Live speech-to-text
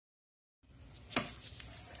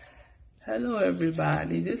Hello,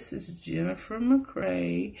 everybody. This is Jennifer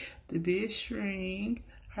McCrae, the Big String.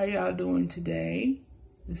 How y'all doing today?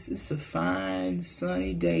 This is a fine,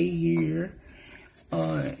 sunny day here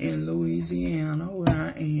in Louisiana,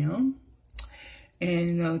 where I am.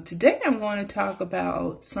 And today I'm going to talk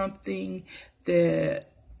about something that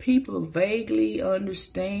people vaguely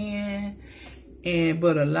understand,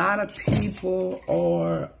 but a lot of people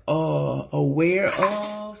are aware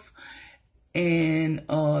of. And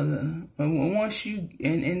once you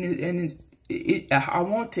I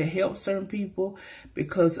want to help certain people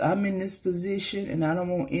because I'm in this position, and I don't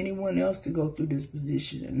want anyone else to go through this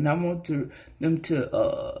position, and I want them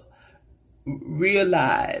to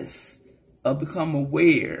realize, become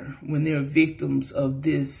aware when they're victims of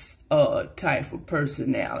this type of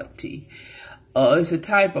personality. It's a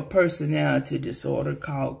type of personality disorder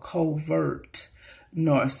called covert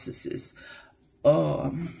narcissist.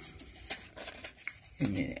 A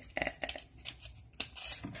minute.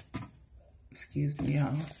 Excuse me,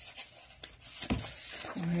 y'all.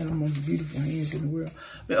 I have the most beautiful hands in the world.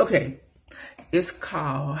 But okay, it's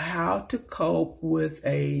called How to Cope with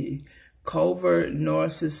a Covert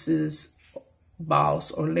Narcissist Boss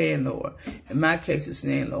or Landlord. In my case, it's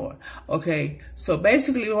landlord. Okay, so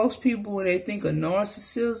basically most people, when they think of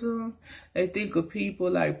narcissism, they think of people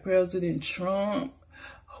like President Trump,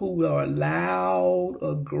 who are loud,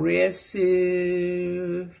 aggressive,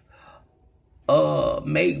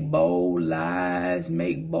 make bold lies,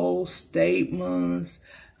 make bold statements,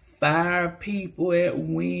 fire people at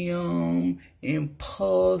whim,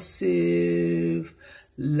 impulsive,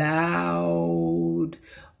 loud,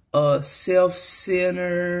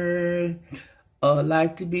 self-centered,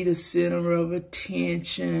 like to be the center of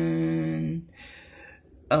attention.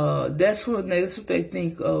 That's what they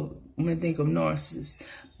think of when they think of narcissists.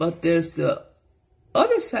 But there's the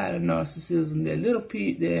other side of narcissism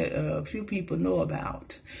that few people know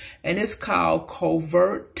about, and it's called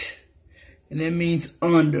covert, and that means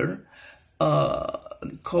under.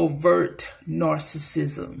 Covert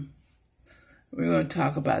narcissism. We're going to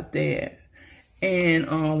talk about that, and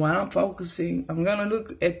while I'm focusing, I'm going to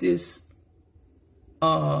look at this.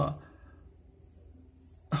 I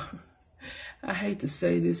hate to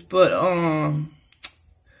say this, but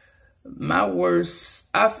my worst,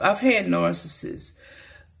 I've had narcissists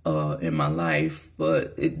in my life,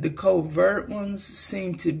 but the covert ones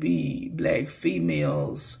seem to be black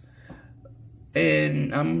females,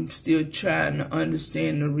 and I'm still trying to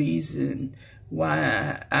understand the reason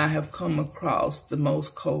why I have come across the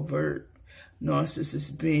most covert narcissists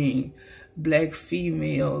being black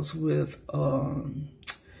females with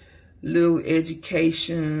little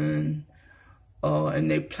education, and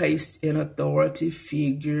they placed in authority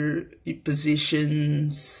figure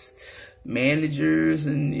positions, managers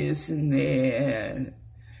and this and that,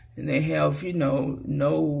 and they have,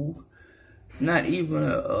 not even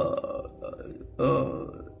a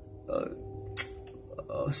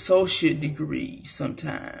associate degree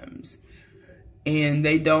sometimes, and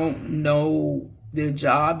they don't know their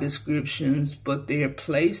job descriptions, but they're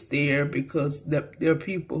placed there because there are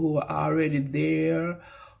people who are already there,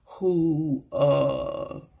 who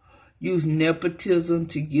use nepotism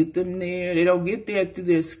to get them there. They don't get there through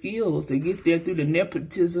their skills. They get there through the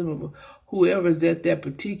nepotism of whoever's at that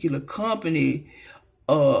particular company,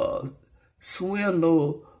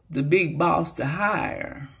 swindle the big boss to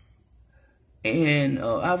hire. And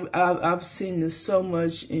I've seen this so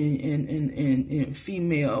much in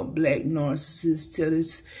female black narcissists till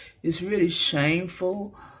it's really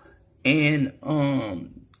shameful. And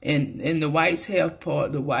the whites have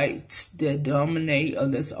part, the whites that dominate or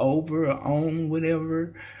that's over or own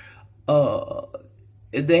whatever,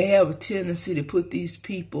 they have a tendency to put these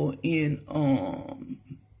people in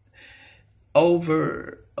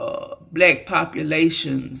over black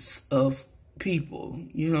populations of people.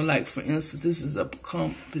 Like for instance, this is a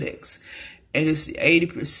complex, and it's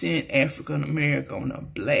 80% African American or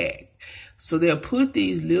black. So they'll put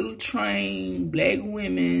these little trained black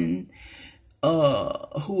women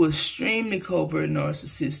who are extremely covert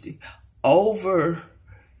narcissistic over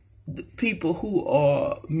the people who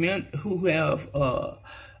are who are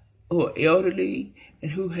elderly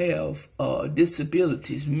and who have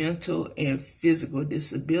disabilities, mental and physical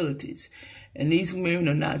disabilities. And these women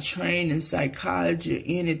are not trained in psychology or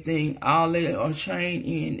anything. All they are trained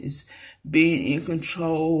in is being in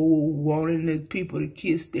control, wanting the people to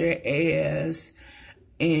kiss their ass.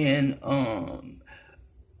 And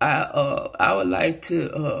I would like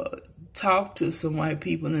to talk to some white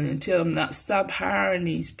people and tell them not stop hiring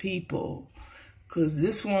these people, Because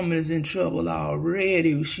this woman is in trouble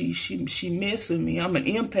already. She messed with me. I'm an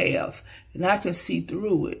empath, and I can see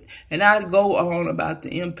through it. And I go on about the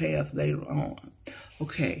empath later on.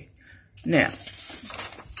 Okay. Now,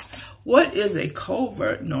 what is a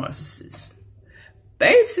covert narcissist?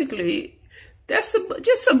 Basically, that's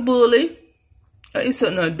just a bully. It's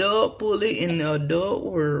an adult bully in the adult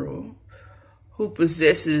world who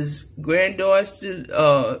possesses grandiose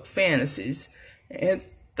fantasies and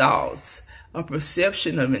thoughts, a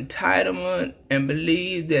perception of entitlement, and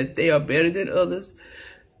believe that they are better than others.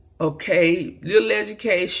 Okay, little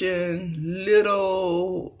education,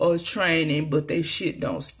 little training, but they shit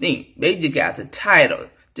don't stink. They just got the title.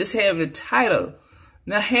 Just having the title,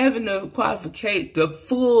 not having the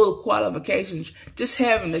full qualifications, just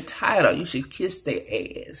having the title. You should kiss their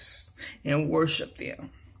ass and worship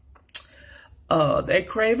them. They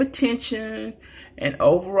crave attention and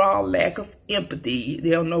overall lack of empathy.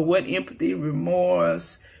 They don't know what empathy,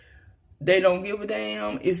 remorse. They don't give a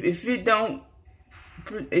damn. If it don't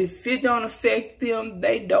affect them,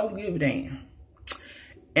 they don't give a damn.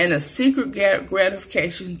 And a secret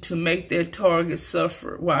gratification to make their target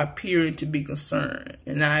suffer while appearing to be concerned.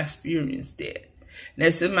 And I experienced that. And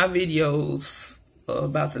that's in my videos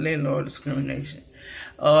about the landlord discrimination.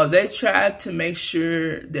 They try to make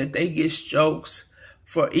sure that they get strokes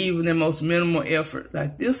for even the most minimal effort.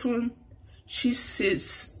 Like this one, she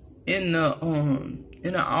sits in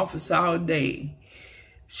the office all day.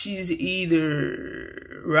 She's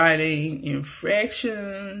either writing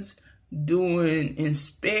infractions, doing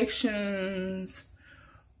inspections.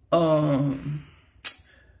 I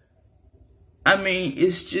mean,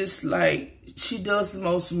 it's just like she does the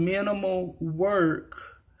most minimal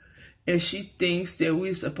work. And she thinks that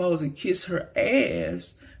we're supposed to kiss her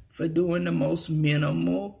ass for doing the most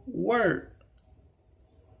minimal work.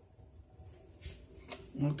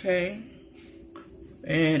 Okay?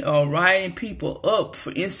 And writing people up for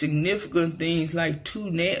insignificant things like 2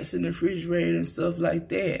 gnats in the refrigerator and stuff like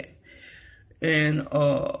that. And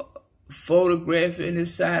photographing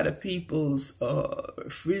inside of people's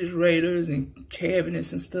refrigerators and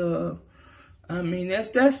cabinets and stuff. I mean, that's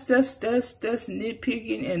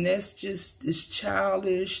nitpicking, and that's just, it's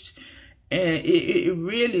childish, and it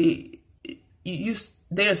really,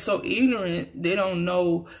 they're so ignorant, they don't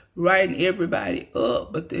know writing everybody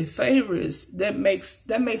up, but their favorites, that makes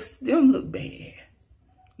them look bad.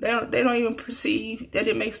 They don't even perceive that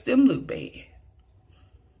it makes them look bad.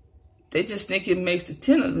 They just think it makes the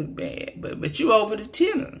tenant look bad, but you over the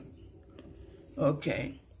tenant.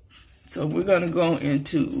 Okay, so we're gonna go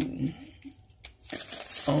into.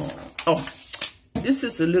 This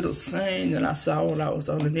is a little saying that I saw when I was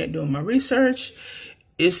on the net doing my research.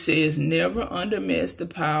 It says, never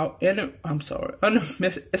underestimate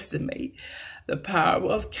the power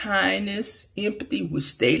of kindness, empathy,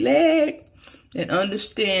 which they lack, and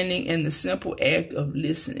understanding, and the simple act of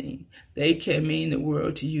listening. They can mean the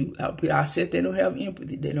world to you. I said they don't have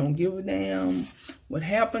empathy. They don't give a damn what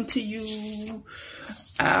happened to you.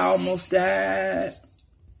 I almost died.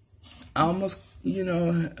 I almost,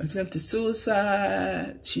 attempted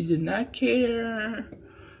suicide. She did not care.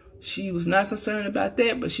 She was not concerned about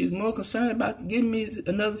that, but she was more concerned about giving me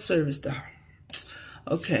another service dog.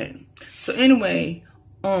 Okay. So anyway,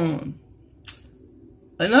 another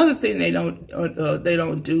thing they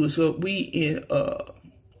don't do is what we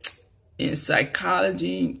in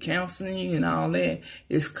psychology and counseling and all that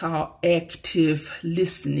is called active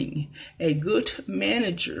listening. A good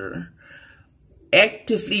manager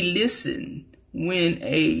actively listen when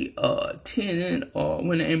a tenant or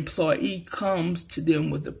when an employee comes to them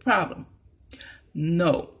with a problem.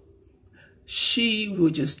 No, she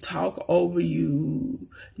will just talk over you,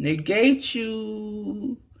 negate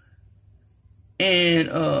you, and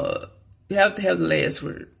you have to have the last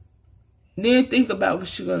word. Then think about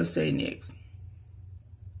what you're gonna say next.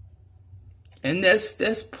 And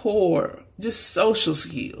that's poor, just social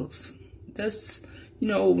skills. That's,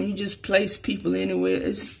 when you just place people anywhere,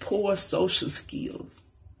 it's poor social skills.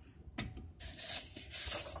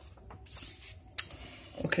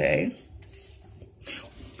 Okay.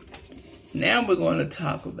 Now we're going to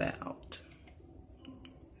talk about,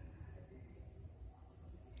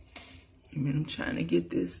 I'm trying to get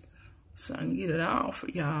this so I can get it all for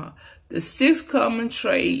y'all. The 6 common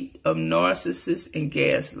traits of narcissists and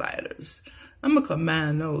gaslighters. I'm going to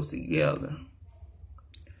combine those together.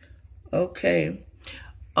 Okay.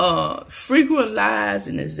 Frequent lies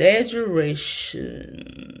and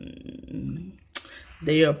exaggeration.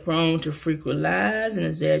 They are prone to frequent lies and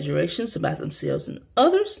exaggerations about themselves and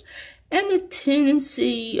others, and the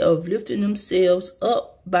tendency of lifting themselves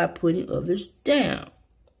up by putting others down.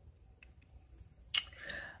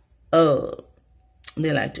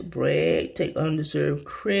 They like to brag, take undeserved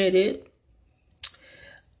credit.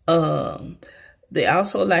 They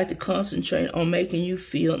also like to concentrate on making you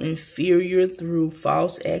feel inferior through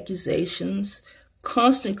false accusations,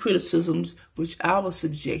 constant criticisms, which I was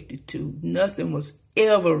subjected to. Nothing was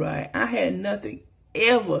ever right. I had nothing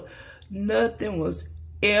was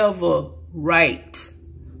ever right.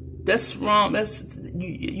 That's wrong. That's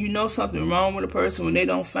you know something wrong with a person when they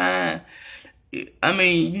don't find. I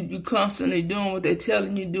mean, you constantly doing what they're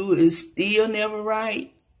telling you to do. It's still never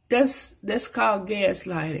right. That's called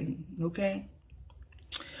gaslighting. Okay.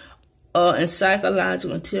 And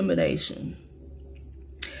psychological intimidation.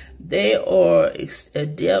 They are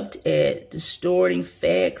adept at distorting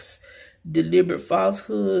facts, deliberate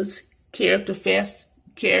falsehoods, character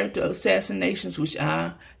assassinations, which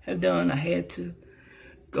I have done. I had to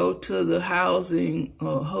go to the housing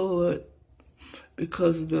HUD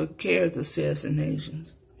because of the character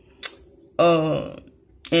assassinations. And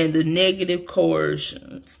the negative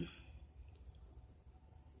coercions.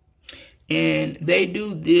 And they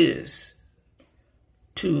do this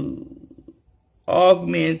to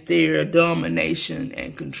augment their domination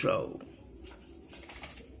and control.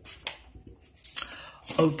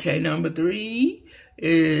 Okay, number 3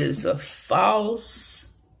 is a false,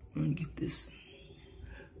 let me get this.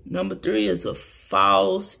 Number 3 is a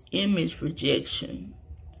false image projection.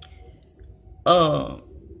 Let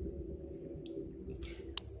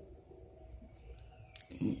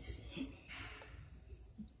me see.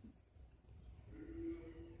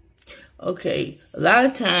 Okay, a lot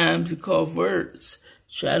of times the coverts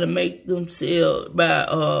try to make themselves by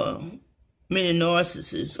many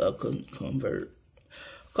narcissists are convert.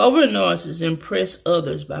 Covert narcissists impress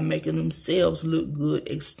others by making themselves look good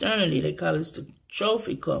externally. They call this the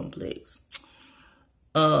trophy complex.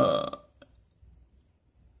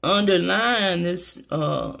 Underlying this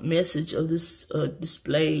message of this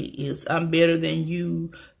display is, I'm better than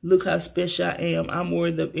you. Look how special I am. I'm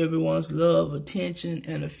worthy of everyone's love, attention,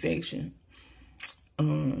 and affection.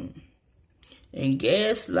 And another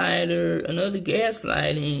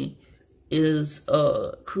gaslighting is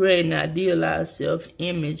creating an idealized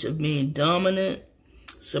self-image of being dominant,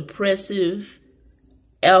 suppressive,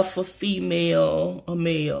 alpha female or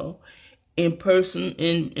male in person,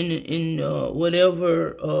 in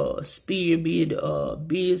whatever sphere, be it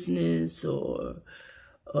business or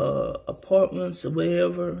apartments or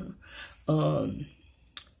whatever.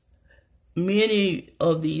 Many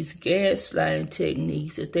of these gaslighting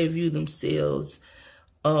techniques that they view themselves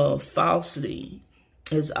falsely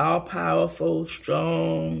as all-powerful,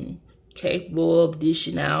 strong, capable of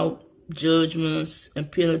dishing out judgments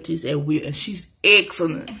and penalties at will. And she's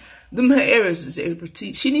excellent. Them her areas is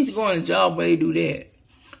expertise. She needs to go on a job where they do that.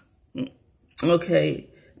 Okay.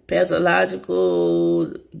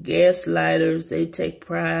 Pathological gaslighters, they take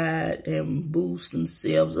pride and boost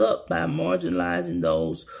themselves up by marginalizing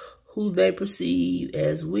those who they perceive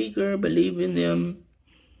as weaker, believing them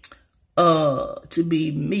to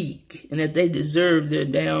be meek and that they deserve their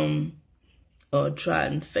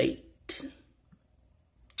trodden fate.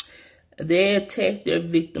 They attack their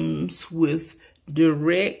victims with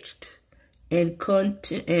direct and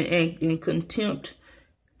contempt,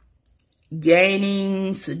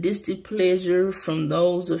 gaining sadistic pleasure from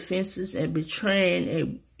those offenses and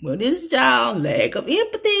betraying this is y'all lack of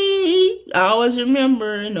empathy. Always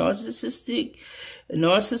remember, narcissism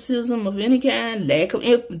of any kind, lack of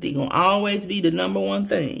empathy gonna always be the number 1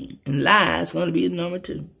 thing, and lies gonna be the number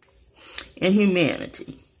 2, and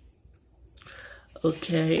humanity.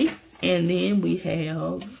 Okay, and then we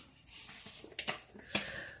have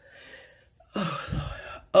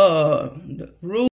the rule.